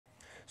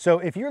So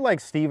if you're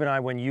like Steve and I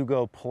when you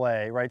go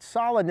play, right,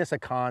 solidness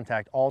of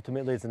contact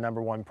ultimately is the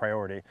 #1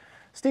 priority.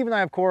 Steve and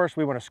I, of course,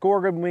 we want to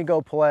score good when we go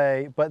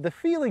play, but the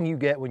feeling you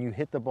get when you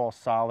hit the ball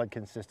solid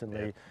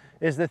consistently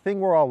is the thing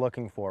we're all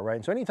looking for, right?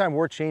 And so anytime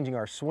we're changing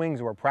our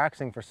swings or we're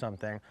practicing for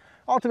something,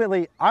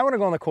 ultimately, I want to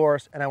go on the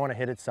course and I want to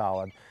hit it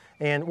solid.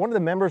 And one of the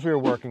members we were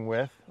working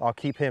with, I'll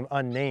keep him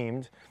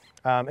unnamed,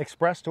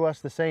 expressed to us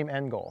the same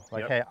end goal.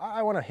 Like, hey,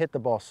 I want to hit the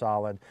ball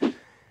solid.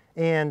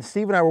 And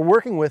Steve and I were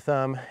working with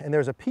him, and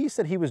there's a piece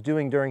that he was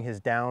doing during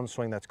his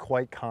downswing that's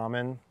quite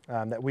common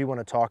that we want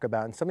to talk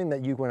about, and something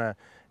that you want to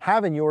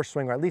have in your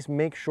swing, or at least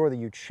make sure that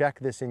you check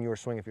this in your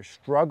swing. If you're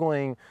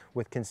struggling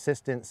with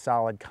consistent,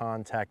 solid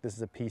contact, this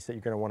is a piece that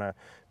you're going to want to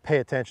pay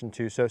attention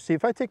to. So, Steve,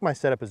 if I take my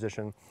setup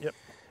position, you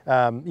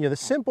know, the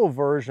simple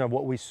version of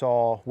what we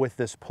saw with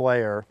this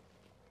player,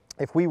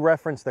 if we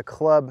reference the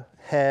club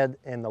head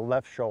and the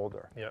left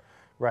shoulder,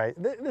 right?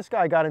 This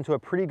guy got into a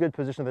pretty good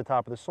position at the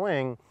top of the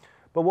swing.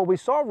 But what we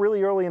saw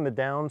really early in the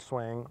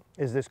downswing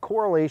is this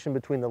correlation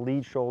between the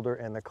lead shoulder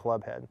and the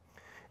club head.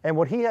 And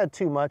what he had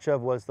too much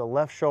of was the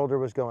left shoulder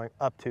was going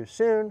up too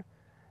soon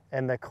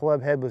and the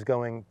club head was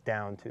going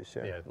down too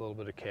soon. Yeah, a little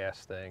bit of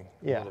casting,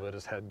 a little bit of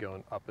his head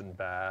going up and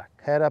back.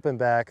 Head up and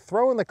back,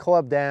 throwing the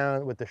club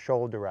down with the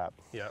shoulder up.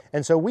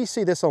 And so we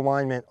see this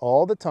alignment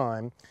all the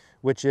time,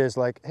 which is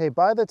like, hey,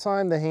 by the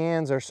time the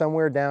hands are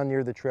somewhere down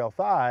near the trail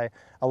thigh,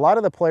 a lot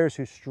of the players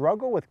who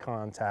struggle with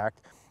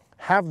contact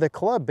have the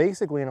club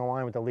basically in a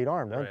line with the lead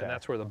arm, don't they? And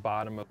that's where the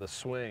bottom of the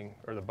swing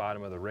or the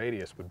bottom of the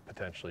radius would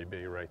potentially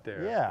be right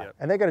there.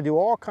 And they got to do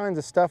all kinds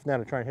of stuff now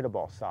to try and hit a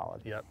ball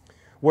solid.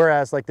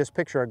 Whereas like this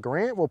picture of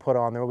Grant will put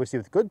on there, what we see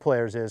with good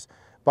players is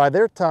by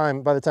the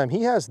time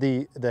he has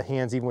the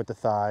hands even with the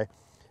thigh,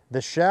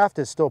 the shaft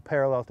is still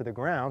parallel to the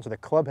ground, so the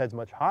club head's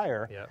much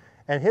higher,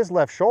 and his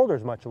left shoulder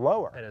is much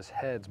lower. And his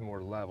head's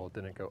more level, it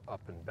didn't go up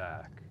and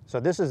back.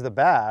 So this is the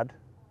bad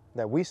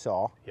that we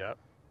saw.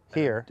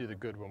 Here. Do the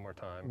good one more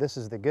time. This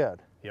is the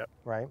good.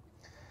 Right?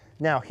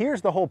 Now, here's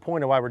the whole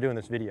point of why we're doing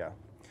this video,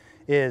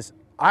 is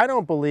I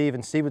don't believe,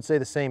 and Steve would say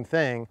the same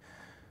thing,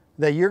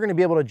 that you're going to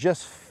be able to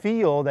just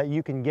feel that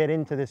you can get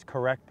into this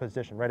correct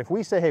position, right? If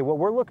we say, hey, what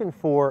we're looking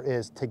for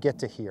is to get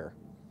to here.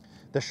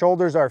 The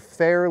shoulders are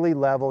fairly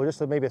level, just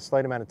maybe a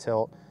slight amount of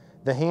tilt.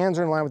 The hands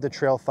are in line with the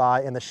trail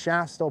thigh, and the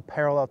shaft's still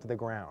parallel to the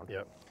ground.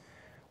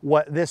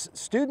 What this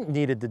student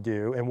needed to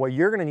do and what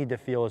you're going to need to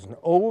feel is an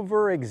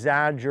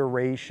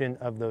over-exaggeration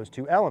of those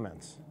two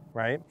elements,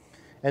 right?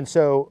 And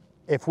so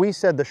if we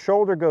said the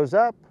shoulder goes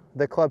up,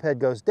 the club head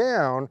goes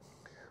down,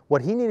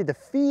 what he needed to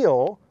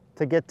feel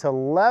to get to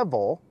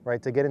level,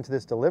 right, to get into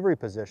this delivery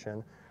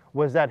position,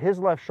 was that his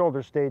left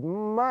shoulder stayed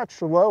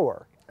much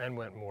lower. And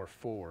went more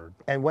forward.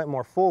 And went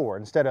more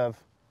forward instead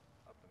of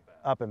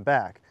up and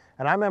back.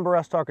 And I remember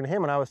us talking to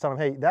him and I was telling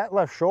him, hey, that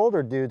left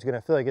shoulder dude's going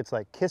to feel like it's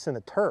like kissing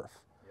the turf.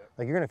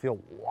 Like you're going to feel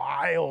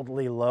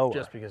wildly lower.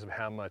 Just because of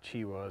how much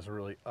he was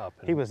really up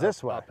and he was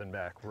this way. Up and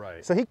back,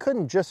 right. So he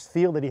couldn't just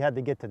feel that he had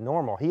to get to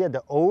normal. He had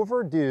to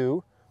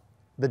overdo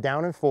the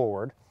down and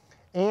forward,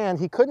 and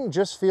he couldn't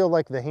just feel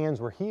like the hands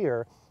were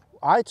here.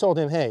 I told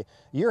him, hey,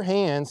 your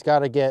hands got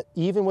to get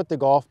even with the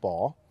golf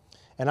ball,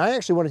 and I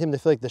actually wanted him to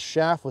feel like the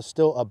shaft was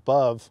still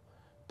above,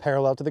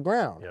 parallel to the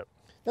ground.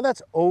 Now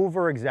that's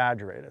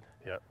over-exaggerated,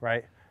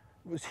 right?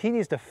 He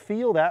needs to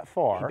feel that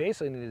far. He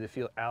basically needed to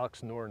feel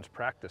Alex Noren's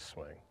practice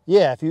swing.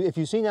 Yeah, if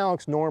you've seen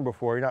Alex Noren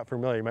before, you're not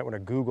familiar, you might want to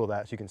Google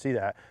that so you can see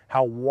that,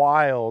 how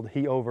wild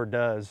he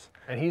overdoes.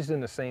 And he's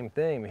doing the same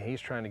thing.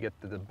 He's trying to get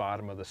to the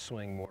bottom of the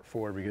swing more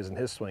forward because in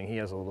his swing, he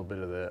has a little bit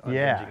of the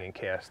unhinging and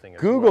casting as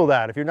Google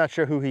that if you're not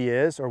sure who he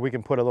is, or we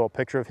can put a little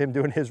picture of him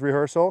doing his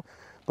rehearsal.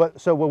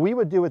 But so what we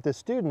would do with this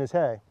student is,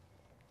 hey,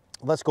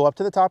 let's go up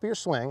to the top of your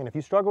swing, and if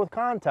you struggle with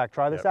contact,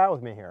 try this out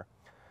with me here.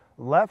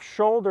 Left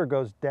shoulder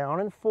goes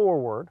down and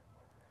forward,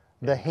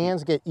 the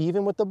hands get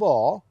even with the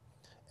ball,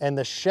 and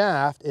the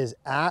shaft is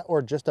at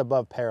or just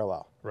above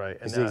parallel. Right,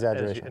 and the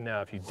exaggeration. And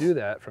now if you do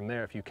that from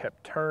there, if you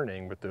kept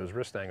turning with those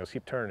wrist angles,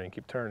 keep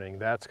turning,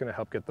 that's going to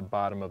help get the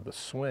bottom of the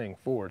swing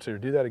forward. So you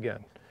do that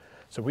again.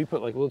 So we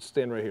put like, let's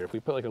stand right here. If we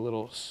put like a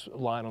little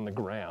line on the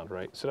ground,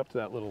 right? Sit up to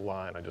that little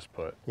line I just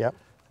put.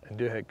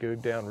 And go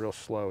down real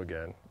slow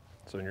again.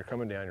 So when you're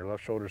coming down, your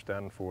left shoulder's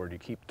down and forward. You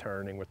keep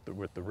turning with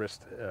the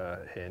wrist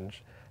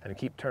hinge, and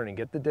keep turning.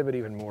 Get the divot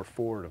even more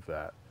forward of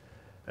that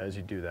as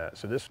you do that.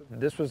 So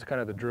this was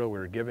kind of the drill we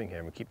were giving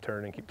him. Keep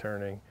turning,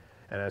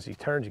 and as he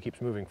turns, he keeps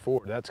moving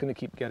forward. That's going to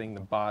keep getting the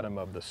bottom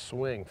of the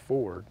swing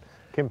forward.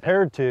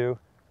 Compared to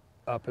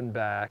up and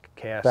back,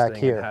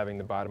 casting, and having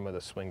the bottom of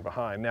the swing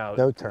behind. Now,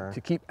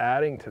 to keep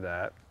adding to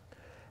that,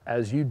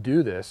 as you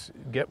do this,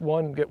 get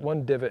one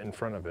divot in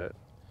front of it.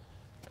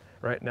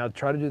 Right, now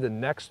try to do the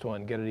next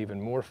one, get it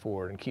even more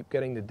forward, and keep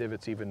getting the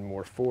divots even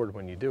more forward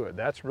when you do it.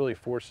 That's really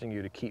forcing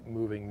you to keep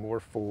moving more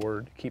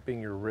forward,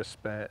 keeping your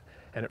wrist bent,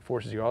 and it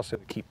forces you also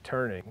to keep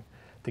turning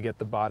to get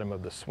the bottom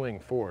of the swing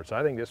forward. So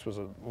I think this was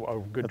a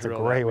good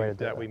drill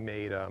that we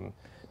made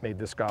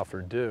this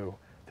golfer do.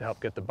 to help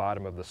get the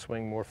bottom of the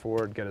swing more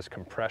forward, get his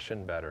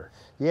compression better.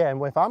 Yeah,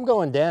 and if I'm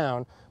going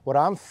down, what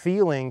I'm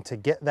feeling to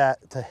get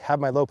that, to have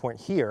my low point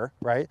here,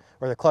 right,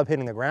 or the club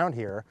hitting the ground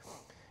here,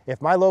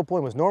 if my low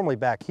point was normally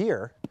back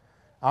here,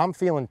 I'm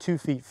feeling 2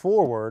 feet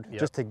forward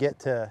just to get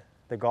to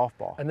the golf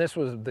ball. And this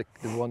was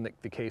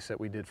the case that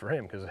we did for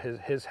him, because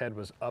his head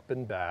was up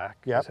and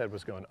back. His head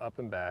was going up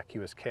and back. He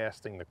was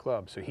casting the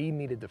club, so he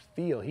needed to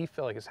feel. He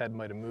felt like his head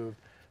might have moved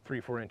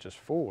 3-4 inches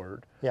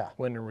forward. Yeah.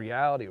 When in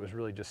reality, it was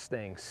really just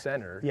staying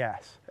centered.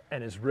 Yes.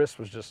 And his wrist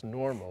was just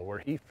normal, where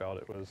he felt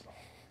it was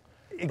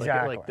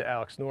exactly like the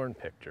Alex Norton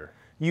picture.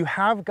 You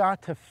have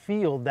got to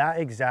feel that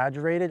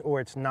exaggerated, or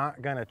it's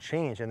not going to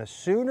change. And the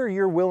sooner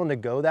you're willing to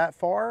go that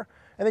far,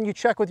 and then you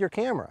check with your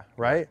camera,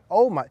 right?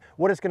 Oh my,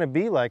 what it's going to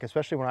be like,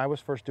 especially when I was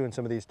first doing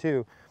some of these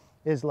too,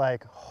 is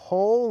like,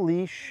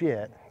 holy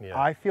shit,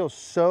 I feel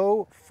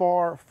so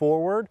far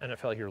forward. And it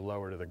felt like you're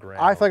lower to the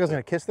ground. I felt like I was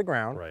going to kiss the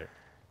ground. Right.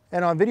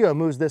 And on video, it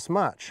moves this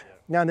much.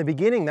 Now in the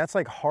beginning, that's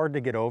like hard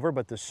to get over,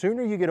 but the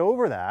sooner you get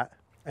over that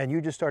and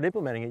you just start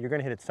implementing it, you're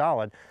going to hit it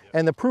solid.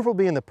 And the proof will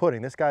be in the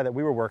pudding. This guy that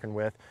we were working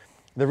with,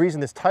 the reason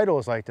this title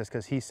is like this,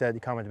 because he said, he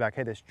commented back,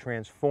 hey, this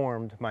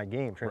transformed my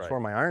game,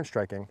 transformed my iron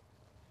striking.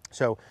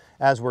 So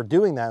as we're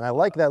doing that, and I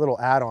like that little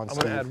add-on, I'm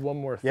going to add one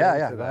more thing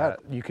to that.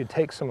 You could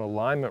take some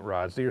alignment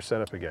rods, do your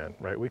setup again,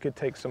 right? We could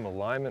take some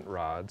alignment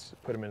rods,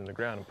 put them in the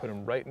ground, and put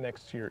them right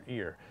next to your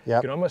ear.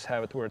 You can almost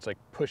have it to where it's like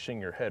pushing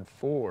your head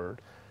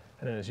forward,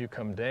 and then as you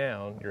come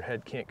down, your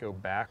head can't go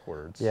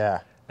backwards.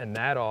 Yeah. And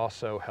that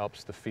also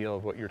helps the feel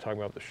of what you're talking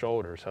about with the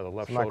shoulders, how the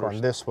left shoulder,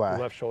 this way.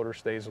 The left shoulder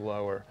stays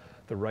lower,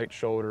 the right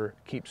shoulder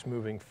keeps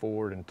moving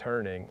forward and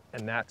turning,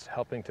 and that's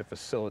helping to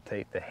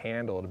facilitate the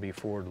handle to be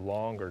forward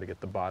longer to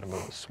get the bottom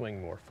of the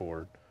swing more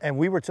forward. And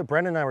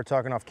Brendan and I were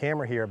talking off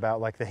camera here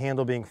about like the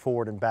handle being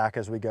forward and back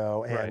as we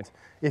go. And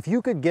if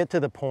you could get to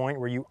the point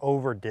where you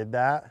overdid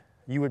that,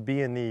 you would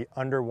be in the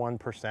under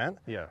 1%,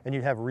 and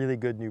you'd have really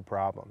good new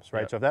problems,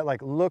 right? So if that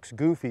like looks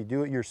goofy,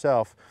 do it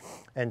yourself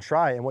and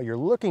try it. And what you're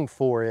looking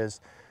for is,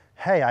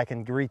 hey, I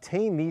can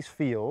retain these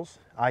feels,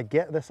 I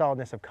get the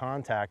solidness of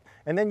contact,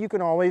 and then you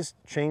can always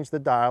change the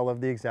dial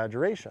of the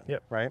exaggeration,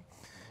 right?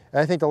 And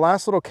I think the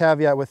last little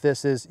caveat with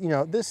this is, you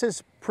know, this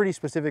is pretty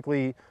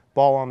specifically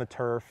ball on the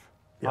turf,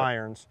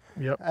 irons.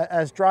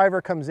 As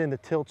driver comes in, the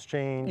tilts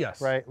change,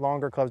 right?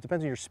 Longer clubs,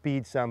 depends on your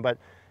speed some, but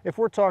if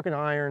we're talking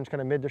irons,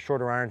 kind of mid to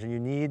shorter irons, and you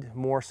need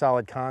more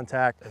solid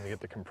contact. And you get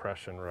the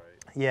compression right.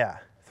 Yeah,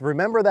 so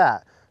remember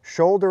that.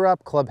 Shoulder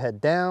up, club head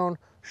down,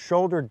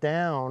 shoulder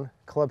down,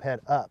 club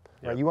head up.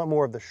 Right? You want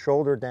more of the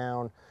shoulder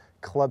down,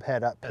 club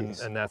head up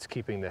piece. And that's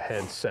keeping the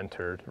head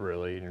centered,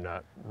 really, and you're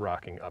not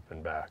rocking up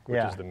and back,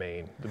 which is the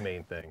main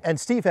thing. And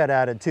Steve had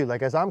added too,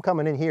 like as I'm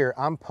coming in here,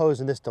 I'm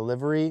posing this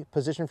delivery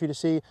position for you to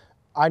see.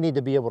 I need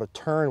to be able to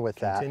turn with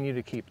that. Continue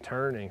to keep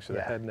turning so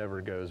the head never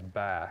goes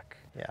back.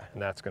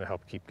 And that's going to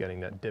help keep getting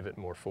that divot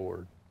more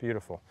forward.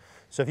 Beautiful.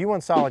 So if you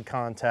want solid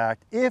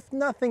contact, if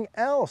nothing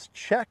else,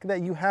 check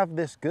that you have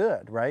this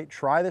good, right?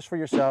 Try this for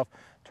yourself.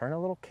 Turn a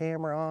little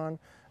camera on.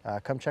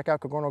 Come check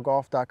out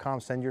CogornoGolf.com.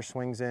 Send your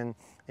swings in,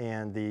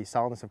 and the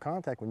solidness of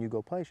contact when you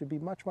go play should be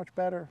much, much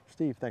better.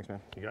 Steve, thanks,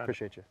 man. You got it.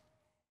 Appreciate you.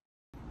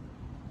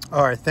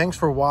 All right, thanks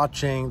for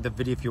watching the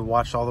video. If you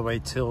watched all the way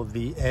till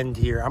the end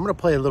here, I'm going to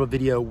play a little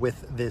video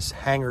with this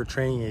hanger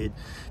training aid.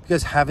 If you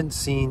guys haven't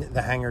seen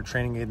the hanger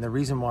training aid, and the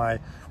reason why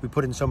we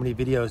put in so many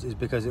videos is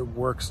because it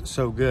works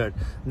so good.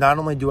 Not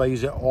only do I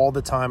use it all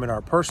the time in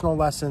our personal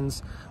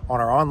lessons, on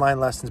our online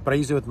lessons, but I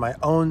use it with my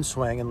own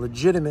swing, and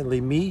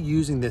legitimately me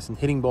using this and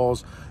hitting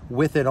balls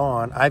with it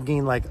on, I've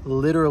gained like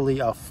literally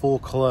a full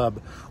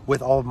club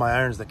with all of my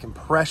irons. The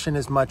compression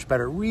is much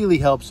better. It really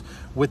helps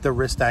with the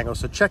wrist angle.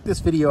 So check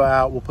this video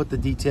out. We'll put the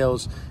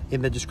details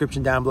in the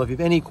description down below. If you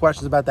have any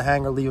questions about the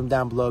hanger, leave them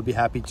down below. I'd be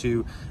happy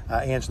to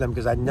answer them,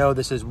 because I know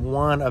this is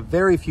one of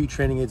very few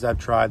training aids I've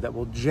tried that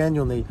will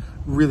genuinely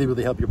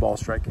really help your ball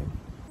striking.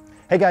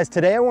 Hey guys,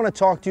 today I want to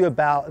talk to you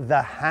about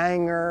the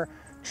hanger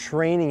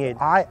training aid.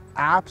 I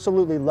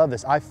absolutely love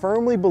this. I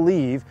firmly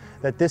believe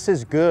that this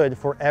is good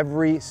for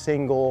every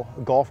single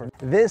golfer.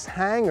 This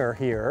hanger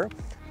here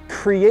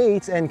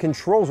creates and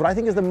controls what I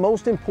think is the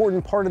most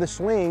important part of the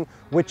swing,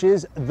 which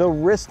is the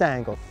wrist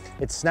angle.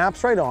 It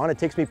snaps right on. It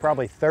takes me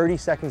probably 30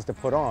 seconds to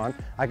put on.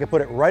 I can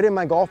put it right in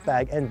my golf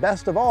bag, and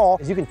best of all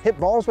is you can hit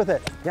balls with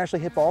it. You can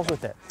actually hit balls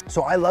with it.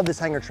 So I love this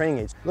hanger training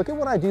aids. Look at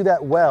when I do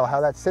that well, how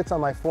that sits on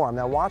my forearm.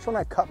 Now watch when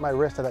I cut my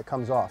wrist, how that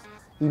comes off.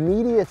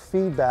 Immediate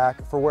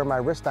feedback for where my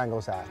wrist angle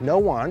is at. No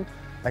one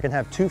that can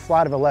have too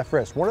flat of a left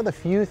wrist. One of the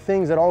few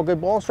things that all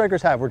good ball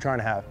strikers have, we're trying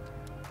to have.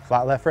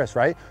 Flat left wrist,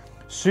 right?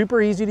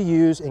 Super easy to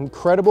use,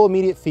 incredible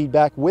immediate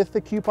feedback. With the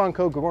coupon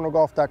code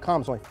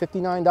CogornoGolf.com, it's only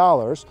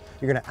 $59.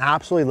 You're gonna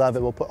absolutely love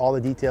it. We'll put all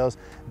the details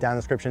down in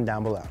the description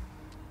down below.